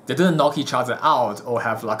 they didn't knock each other out or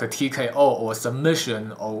have like a TKO or a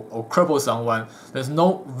submission or cripple someone. There's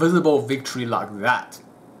no visible victory like that,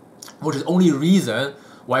 which is the only reason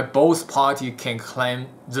why both parties can claim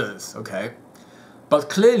this, okay? But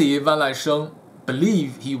clearly, Wang Laisheng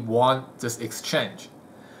believed he won this exchange.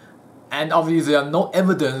 And obviously, there are no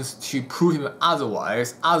evidence to prove him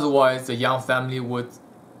otherwise. Otherwise, the Yang family would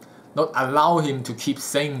not allow him to keep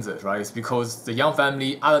saying this, right? It's because the Yang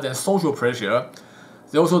family, other than social pressure,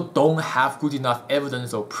 they also don't have good enough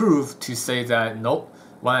evidence or proof to say that, nope,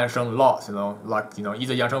 Wang Laisheng lost,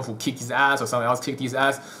 either Yang Chengfu kicked his ass or someone else kicked his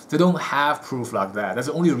ass. They don't have proof like that. That's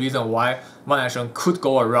the only reason why Wang Laisheng could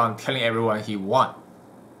go around telling everyone he won.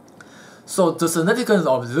 So the significance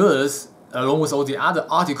of this, along with all the other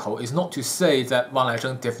articles, is not to say that Wang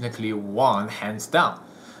Laisheng definitely won hands down,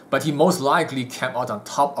 but he most likely came out on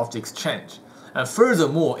top of the exchange. And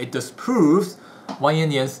furthermore, it disproves Wang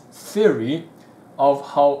Yannian's theory of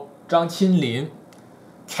how Zhang Qinlin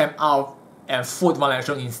came out and fought Wang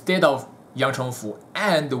Laisheng instead of Yang Chengfu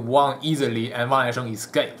and won easily, and Wang Laisheng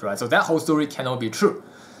escaped, right? So that whole story cannot be true.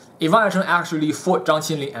 If Wang Laisheng actually fought Zhang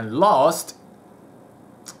Qinlin and lost,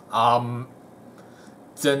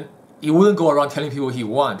 then he wouldn't go around telling people he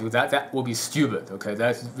won, because that would be stupid, okay?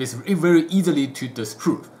 That's very easily to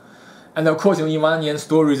disprove. And of course, in Wang Yan's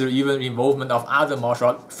stories, there even involvement of other martial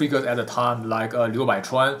art figures at the time, like Liu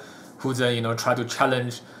Baichuan, who then tried to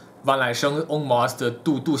challenge Wang Laisheng's own master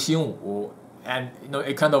Du Xingwu, and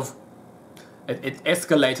it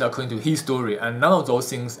escalated according to his story, and none of those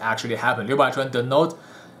things actually happened. Liu Baichuan did not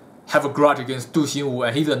have a grudge against Du Xingwu,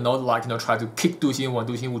 and he did not try to kick Du Xingwu and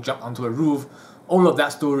Du Xingwu jumped onto a roof. All of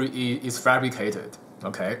that story is fabricated,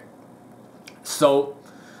 okay? So,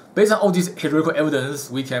 based on all this historical evidence,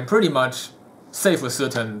 we can pretty much say for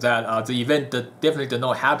certain that the event definitely did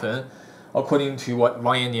not happen, according to what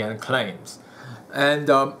Wang Yannian claims. And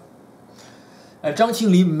Zhang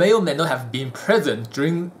Qinli may or may not have been present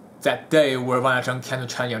during that day where Wang Laisheng came to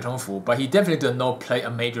challenge Yang Chengfu, but he definitely did not play a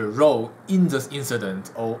major role in this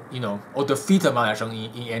incident or defeated Wang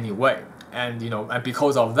Laisheng in any way. And and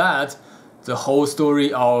because of that, the whole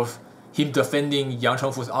story of him defending Yang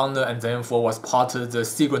Chengfu's honor and therefore was part of the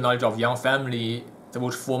secret knowledge of Yang family,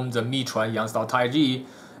 which formed the Michuan Yang style Taichi,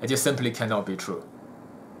 it just simply cannot be true.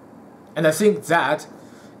 And I think that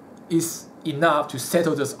is enough to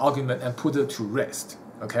settle this argument and put it to rest,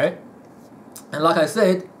 okay? And like I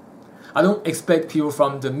said, I don't expect people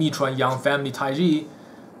from the Michuan Yang family Taichi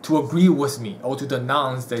to agree with me or to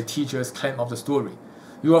denounce their teacher's claim of the story.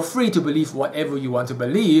 You are free to believe whatever you want to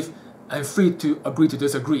believe and free to agree to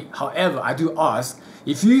disagree. However, I do ask,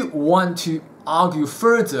 if you want to argue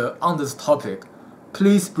further on this topic,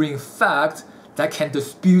 please bring facts that can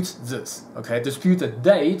dispute this, okay? Dispute the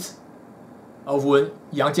date of when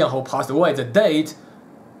Yang Jianhou passed away, the date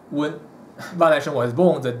when Wang Laisheng was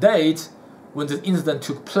born, the date when this incident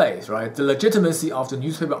took place, right? The legitimacy of the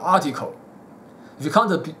newspaper article. If you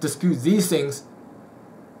can't dispute these things,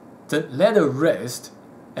 then let it rest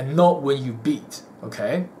and not when you beat,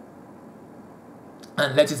 okay?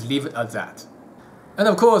 And let's just leave it at that. And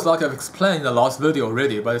of course, like I've explained in the last video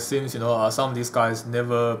already, but it seems some of these guys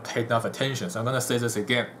never paid enough attention, so I'm gonna say this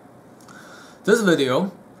again. This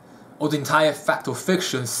video, or the entire Fact or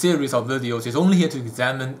Fiction series of videos, is only here to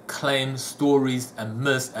examine claims, stories, and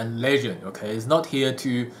myths and legend. Okay, it's not here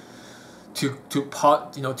to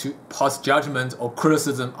pass judgment or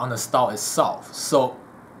criticism on the style itself. So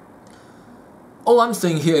all I'm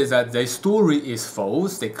saying here is that the story is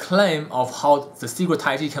false. The claim of how the secret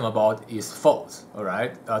Taichi came about is false. All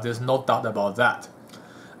right, there's no doubt about that.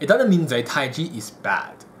 It doesn't mean that Taichi is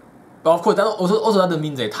bad, but of course that also doesn't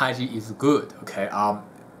mean that Taichi is good. Okay,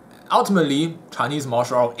 ultimately, Chinese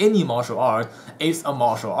martial art, any martial art, is a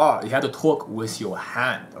martial art. You have to talk with your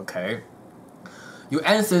hand, okay? Your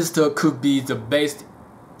ancestor could be the best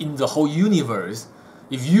in the whole universe.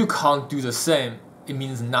 If you can't do the same, it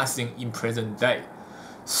means nothing in present day.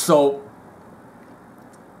 So,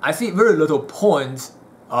 I see very little point,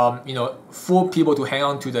 for people to hang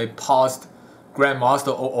on to the past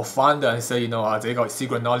grandmaster or founder and say, they got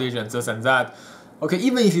secret knowledge and this and that. Okay,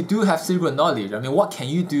 even if you do have secret knowledge, I mean, what can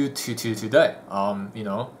you do today?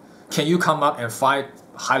 Can you come up and fight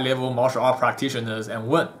high-level martial art practitioners and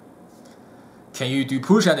win? Can you do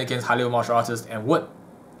push-hand against high-level martial artists and win?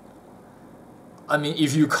 I mean,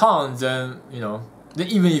 if you can't, then, then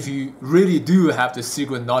even if you really do have the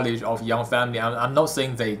secret knowledge of Yang family, I'm not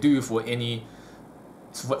saying they do for any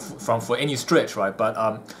stretch, right?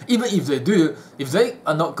 But even if they do, if they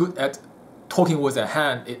are not good at talking with their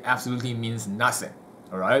hand, it absolutely means nothing.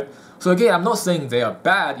 All right. So again, I'm not saying they are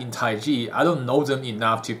bad in Taichi. I don't know them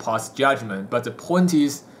enough to pass judgment. But the point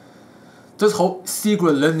is, this whole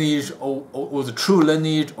secret lineage or the true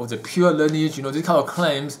lineage or the pure lineage, these kind of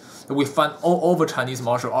claims that we find all over Chinese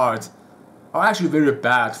martial arts are actually very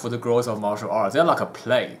bad for the growth of martial arts. They're like a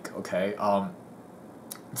plague. Okay.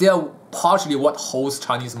 They are partially what holds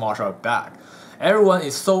Chinese martial art back. Everyone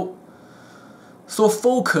is so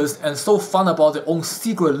focused and so fun about their own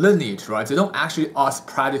secret lineage, right? They don't actually ask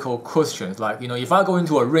practical questions like, if I go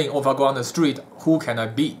into a ring or if I go on the street, who can I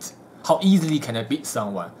beat? How easily can I beat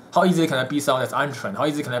someone? How easily can I beat someone that's untrained? How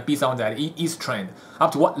easily can I beat someone that is trained?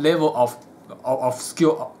 Up to what level of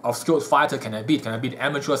skilled fighter can I beat? Can I beat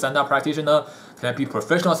amateur stand-up practitioner? Can I beat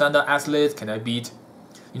professional stand-up athletes? Can I beat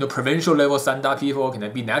provincial level stand-up people? Can I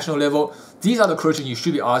beat national level? These are the questions you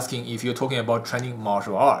should be asking if you're talking about training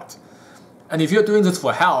martial arts. And if you're doing this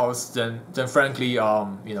for health, then frankly,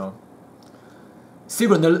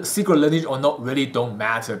 secret lineage or not really don't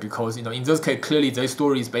matter, because in this case clearly their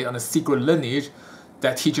story is based on a secret lineage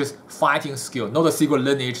that teaches fighting skill, not a secret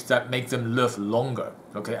lineage that makes them live longer.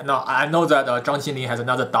 Okay, now I know that Zhang Qinling has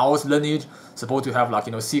another Taoist lineage supposed to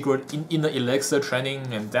have secret inner elixir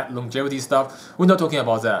training and that longevity stuff. We're not talking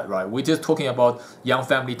about that, right? We're just talking about Yang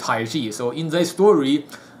family Taichi. So in their story,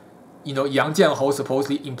 Yang Jianhou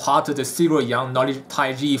supposedly imparted the secret Yang knowledge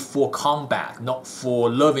Taichi for combat, not for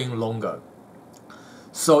living longer.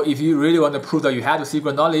 So if you really want to prove that you had the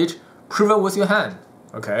secret knowledge, prove it with your hand.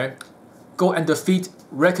 Okay, go and defeat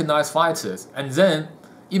recognized fighters, and then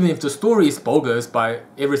even if the story is bogus by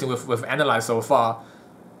everything we've analyzed so far,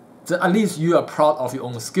 then at least you are proud of your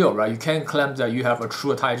own skill, right? You can't claim that you have a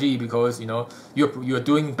true Taichi because you're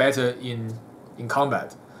doing better in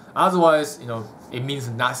combat. Otherwise, it means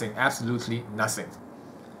nothing, absolutely nothing.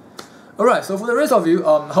 Alright, so for the rest of you,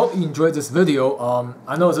 hope you enjoyed this video.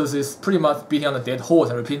 I know this is pretty much beating on a dead horse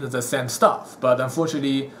and repeating the same stuff, but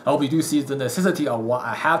unfortunately, I hope you do see the necessity of why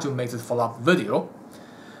I have to make this follow-up video.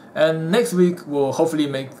 And next week, we'll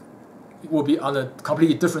be on a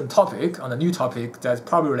completely different topic, on a new topic that's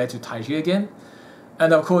probably related to Taichi again.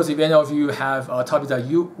 And of course, if any of you have a topic that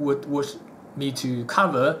you would wish me to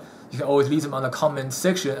cover, you can always leave them on the comment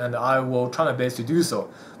section, and I will try my best to do so.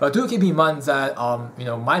 But do keep in mind that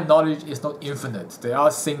my knowledge is not infinite. There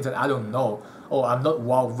are things that I don't know or I'm not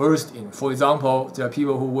well versed in. For example, there are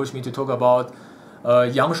people who wish me to talk about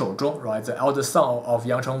Yang Shouzhong, right, the eldest son of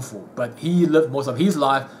Yang Chengfu, but he lived most of his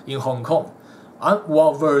life in Hong Kong. I'm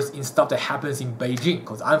well versed in stuff that happens in Beijing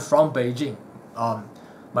because I'm from Beijing.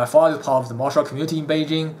 My father is part of the martial community in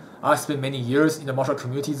Beijing. I spent many years in the martial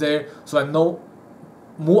community there, so I know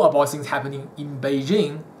more about things happening in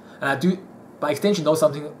Beijing, and I do, by extension, know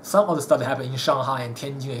some of the stuff that happens in Shanghai and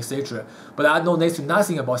Tianjin, etc. But I know next to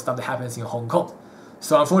nothing about stuff that happens in Hong Kong.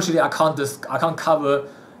 So unfortunately, I can't cover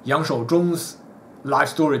Yang Shouzhong's life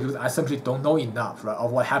story because I simply don't know enough, right,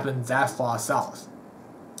 of what happened that far south.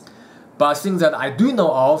 But things that I do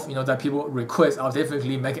know of, that people request, I'll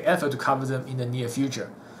definitely make an effort to cover them in the near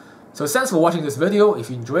future. So thanks for watching this video.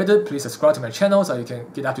 If you enjoyed it, please subscribe to my channel so you can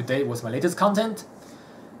get up to date with my latest content.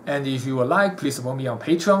 And if you would like, please support me on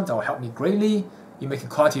Patreon. That will help me greatly in making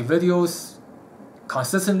quality videos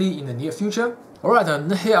consistently in the near future. Alright,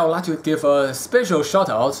 and here I would like to give a special shout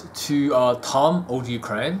out to Tom OG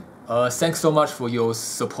Crane. Thanks so much for your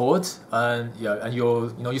support, and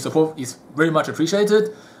your support is very much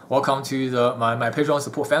appreciated. Welcome to my Patreon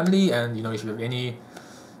support family, and if you have any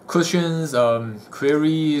questions,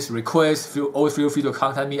 queries, requests, always feel free to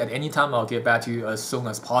contact me at any time. I'll get back to you as soon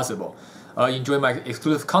as possible. Enjoy my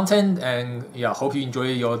exclusive content, and hope you enjoy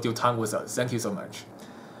your time with us. Thank you so much.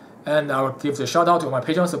 And I'll give a shout out to my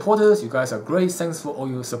Patreon supporters. You guys are great. Thanks for all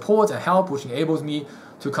your support and help, which enables me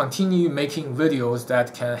to continue making videos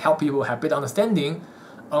that can help people have better understanding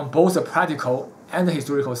on both the practical and the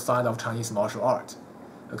historical side of Chinese martial art.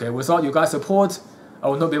 Okay, without you guys' support, I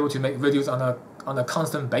will not be able to make videos on a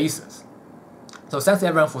constant basis. So thanks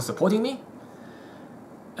everyone for supporting me.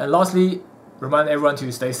 And lastly, remind everyone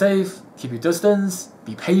to stay safe, keep your distance,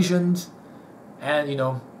 be patient,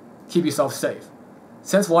 and keep yourself safe.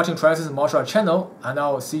 Thanks for watching TriEssence Martial Art channel, and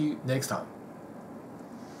I'll see you next time.